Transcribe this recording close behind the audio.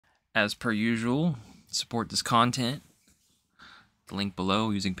As per usual, support this content. The link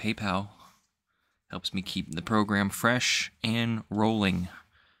below using PayPal helps me keep the program fresh and rolling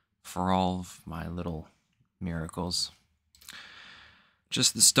for all of my little miracles.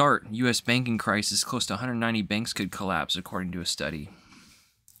 Just the start. U.S. banking crisis. Close to 190 banks could collapse, according to a study.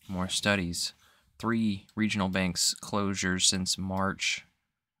 More studies. 3 regional banks closures since March.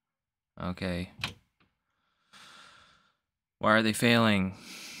 Okay. Why are they failing?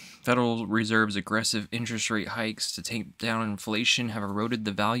 Federal Reserve's aggressive interest rate hikes to tamp down inflation have eroded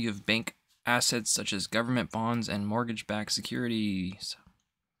the value of bank assets such as government bonds and mortgage-backed securities.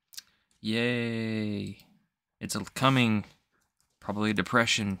 Yay. It's coming. Probably a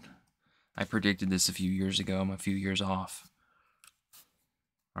depression. I predicted this a few years ago. I'm a few years off.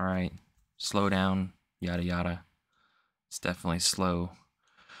 Alright. Slow down. Yada yada. It's definitely slow.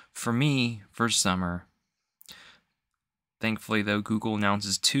 For me, for summer. Thankfully, though, Google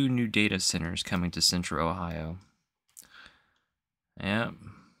announces 2 new data centers coming to Central Ohio. Yep.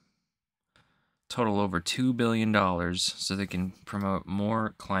 Total over $2 billion so they can promote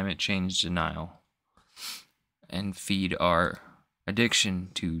more climate change denial and feed our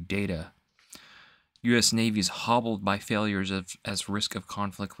addiction to data. U.S. Navy is hobbled by failures as risk of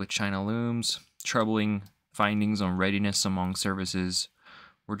conflict with China looms. Troubling findings on readiness among services.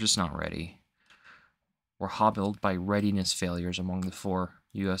 We're just not ready. We're hobbled by readiness failures among the 4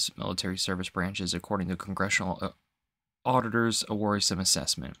 U.S. military service branches, according to congressional auditors, a worrisome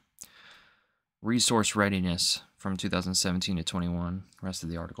assessment. Resource readiness from 2017 to 21. The rest of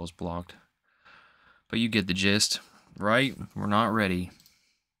the article is blocked. But you get the gist, right? We're not ready.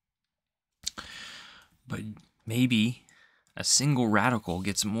 But maybe a single radical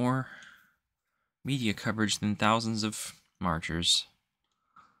gets more media coverage than thousands of marchers.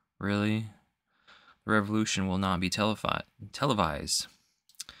 Really? The revolution will not be televised.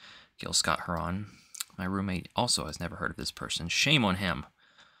 Gil Scott Heron. My roommate also has never heard of this person. Shame on him.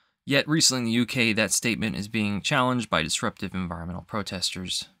 Yet recently in the UK, that statement is being challenged by disruptive environmental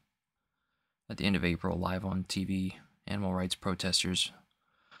protesters. At the end of April, live on TV, animal rights protesters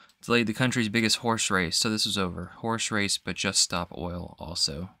delayed the country's biggest horse race. So this is over. Horse race, but just stop oil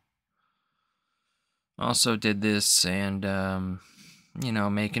also. Also did this and... you know,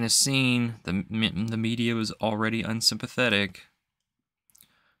 making a scene. The media was already unsympathetic.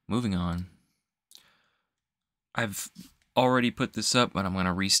 Moving on. I've already put this up, but I'm going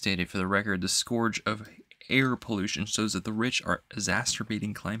to restate it for the record. The scourge of air pollution shows that the rich are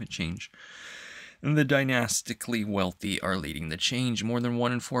exacerbating climate change, and the dynastically wealthy are leading the change. More than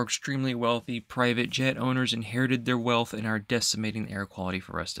 1 in 4 extremely wealthy private jet owners inherited their wealth and are decimating the air quality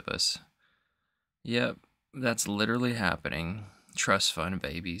for the rest of us. Yep, that's literally happening. Trust fund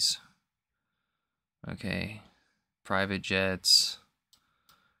babies. Okay. Private jets.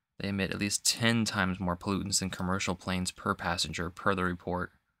 They emit at least 10 times more pollutants than commercial planes per passenger, per the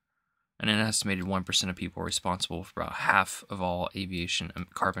report. And an estimated 1% of people are responsible for about half of all aviation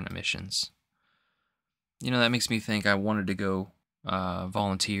carbon emissions. You know, that makes me think I wanted to go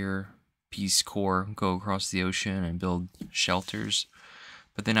volunteer, Peace Corps, go across the ocean and build shelters.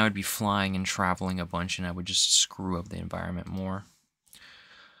 But then I would be flying and traveling a bunch, and I would just screw up the environment more.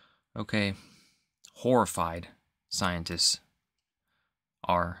 Okay. Horrified scientists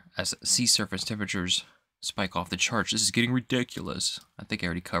are as sea surface temperatures spike off the charts. This is getting ridiculous. I think I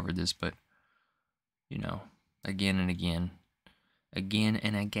already covered this, but, you know, again and again. Again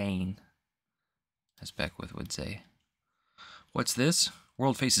and again, as Beckwith would say. What's this?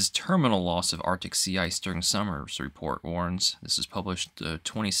 World faces terminal loss of Arctic sea ice during summer's report warns. This is published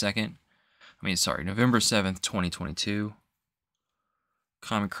November 7th, 2022.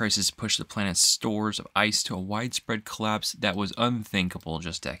 Climate crisis pushed the planet's stores of ice to a widespread collapse that was unthinkable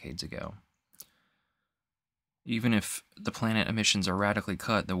just decades ago. Even if the planet emissions are radically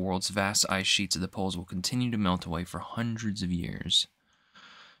cut, the world's vast ice sheets at the poles will continue to melt away for hundreds of years.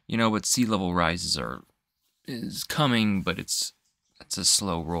 You know, but sea level rises is coming, but it's a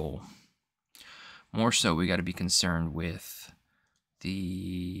slow roll. More so, we got to be concerned with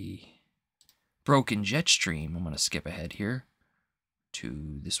the broken jet stream. I'm going to skip ahead here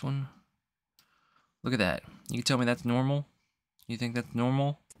to this one. Look at that. You can tell me that's normal? You think that's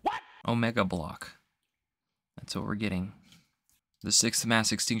normal? What? Omega block. That's what we're getting. The 6th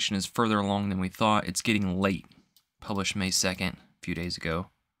mass extinction is further along than we thought. It's getting late. Published May 2nd, a few days ago.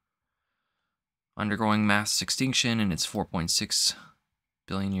 Undergoing mass extinction in its 4.6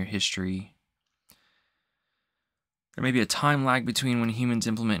 billion year history. There may be a time lag between when humans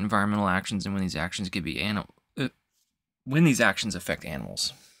implement environmental actions and when these actions when these actions affect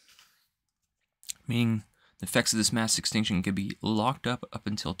animals. Meaning The effects of this mass extinction could be locked up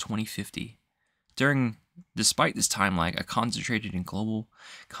until 2050. Despite this time lag, a concentrated and global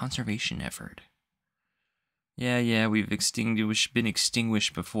conservation effort. Yeah, we've been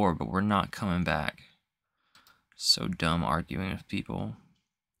extinguished before, but we're not coming back. So dumb arguing with people.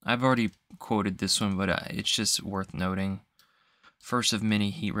 I've already quoted this one, but it's just worth noting. First of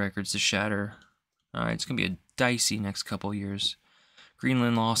many heat records to shatter. Alright, it's going to be a dicey next couple years.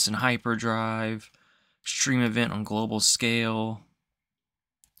 Greenland lost in hyperdrive. Extreme event on global scale.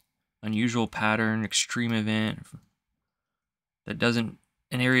 Unusual pattern, extreme event. That doesn't,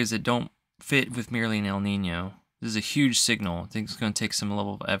 in areas that don't fit with merely an El Nino. This is a huge signal. I think it's going to take some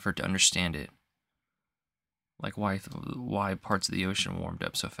level of effort to understand it. Like why parts of the ocean warmed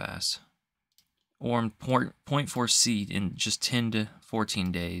up so fast. Warmed 0.4 C in just 10 to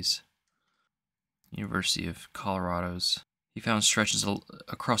 14 days. University of Colorado's. He found stretches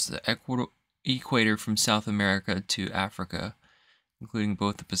across the equator from South America to Africa, including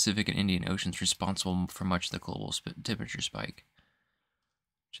both the Pacific and Indian Oceans, responsible for much of the global temperature spike.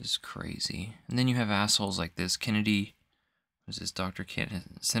 Just crazy. And then you have assholes like this. Kennedy, was this Dr. Kennedy?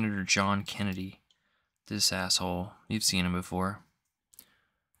 Senator John Kennedy. This asshole. You've seen him before.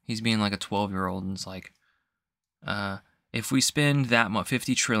 He's being like a 12-year-old and it's like, if we spend that much,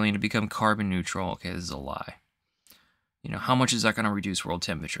 50 trillion to become carbon neutral, okay, this is a lie. You know, how much is that going to reduce world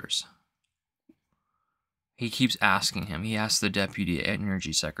temperatures? He keeps asking him. He asks the Deputy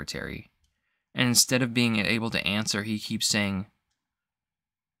Energy Secretary. And instead of being able to answer, he keeps saying,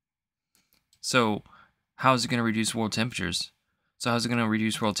 so, how is it going to reduce world temperatures? So, how's it going to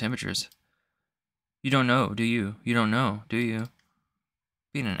reduce world temperatures? You don't know, do you? You don't know, do you?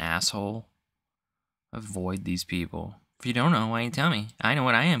 Being an asshole. Avoid these people. If you don't know, why don't you tell me? I know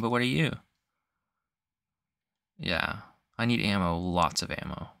what I am, but what are you? Yeah, I need ammo, lots of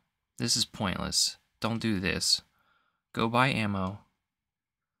ammo. This is pointless. Don't do this. Go buy ammo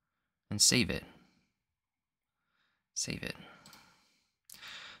and save it. Save it.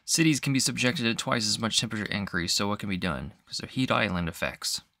 Cities can be subjected to twice as much temperature increase, so what can be done? Because of heat island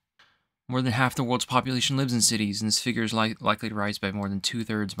effects. More than half the world's population lives in cities, and this figure is likely to rise by more than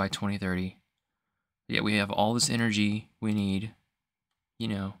 2/3 by 2030. Yet we have all this energy we need, you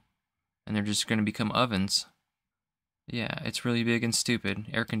know, and they're just going to become ovens. Yeah, it's really big and stupid.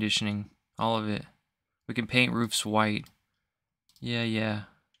 Air conditioning, all of it. We can paint roofs white. Yeah.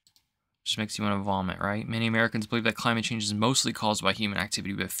 Just makes you want to vomit, right? Many Americans believe that climate change is mostly caused by human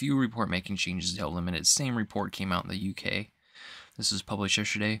activity, but few report making changes to help limit it. Same report came out in the UK. This was published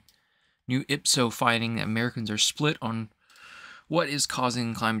yesterday. New IPSO finding that Americans are split on what is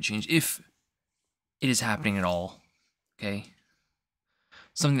causing climate change, if it is happening at all. Okay?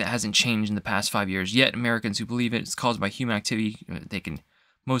 Something that hasn't changed in the past 5 years. Yet Americans who believe it's caused by human activity, they can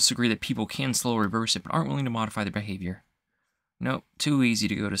most agree that people can slow or reverse it, but aren't willing to modify their behavior. Nope, too easy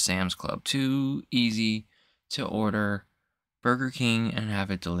to go to Sam's Club. Too easy to order Burger King and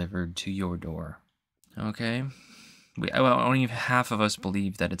have it delivered to your door. Okay? Only half of us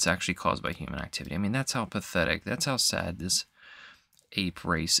believe that it's actually caused by human activity. I mean, that's how pathetic, that's how sad this ape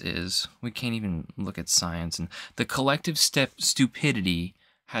race is. We can't even look at science. And the collective stupidity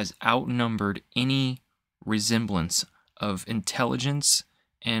has outnumbered any resemblance of intelligence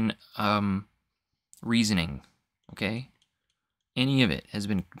and reasoning. Okay? Any of it has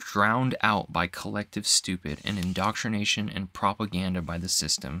been drowned out by collective stupid and indoctrination and propaganda by the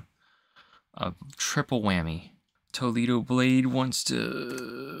system. A triple whammy. Toledo Blade wants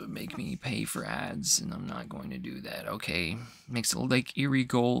to make me pay for ads, and I'm not going to do that. Okay. Makes the Lake Erie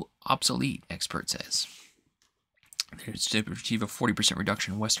goal obsolete, expert says. There's to achieve a 40%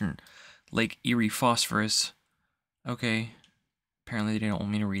 reduction in Western Lake Erie phosphorus. Okay. Apparently they don't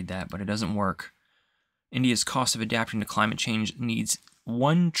want me to read that, but it doesn't work. India's cost of adapting to climate change needs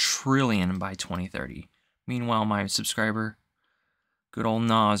 $1 trillion by 2030. Meanwhile, my subscriber, good old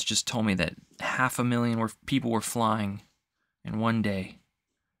Nas, just told me that 500,000 people were flying in one day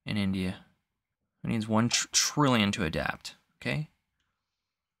in India. It needs $1 trillion to adapt, okay?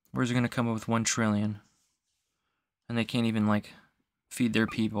 Where's it going to come up with $1 trillion? And they can't even, like, feed their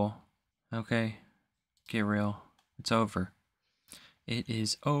people. Okay? Get real. It's over. It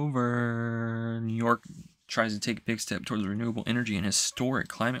is over. New York tries to take a big step towards renewable energy and historic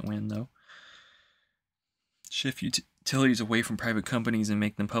climate win, though. Shift utilities away from private companies and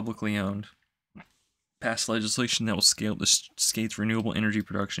make them publicly owned. Pass legislation that will scale the state's renewable energy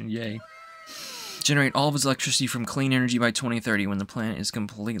production. Yay. Generate all of its electricity from clean energy by 2030 when the planet is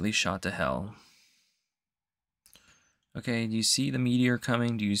completely shot to hell. Okay, do you see the meteor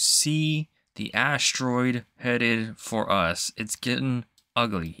coming? Do you see the asteroid headed for us? It's getting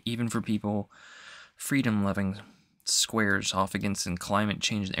ugly, even for people freedom-loving squares off against in climate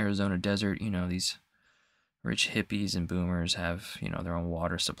change in the Arizona desert. You know, these rich hippies and boomers have, you know, their own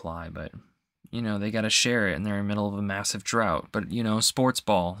water supply, but, you know, they got to share it, and they're in the middle of a massive drought. But, you know, sports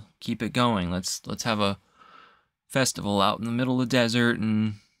ball, keep it going. Let's have a festival out in the middle of the desert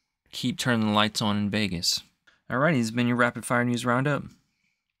and keep turning the lights on in Vegas. Alrighty, this has been your Rapid Fire News Roundup.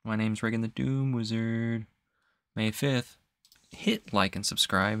 My name's Reagan the Doom Wizard. May 5th. Hit like and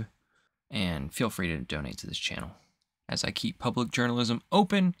subscribe, and feel free to donate to this channel, as I keep public journalism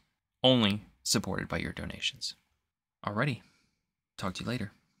open, only supported by your donations. Alrighty, talk to you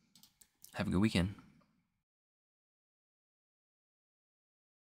later. Have a good weekend.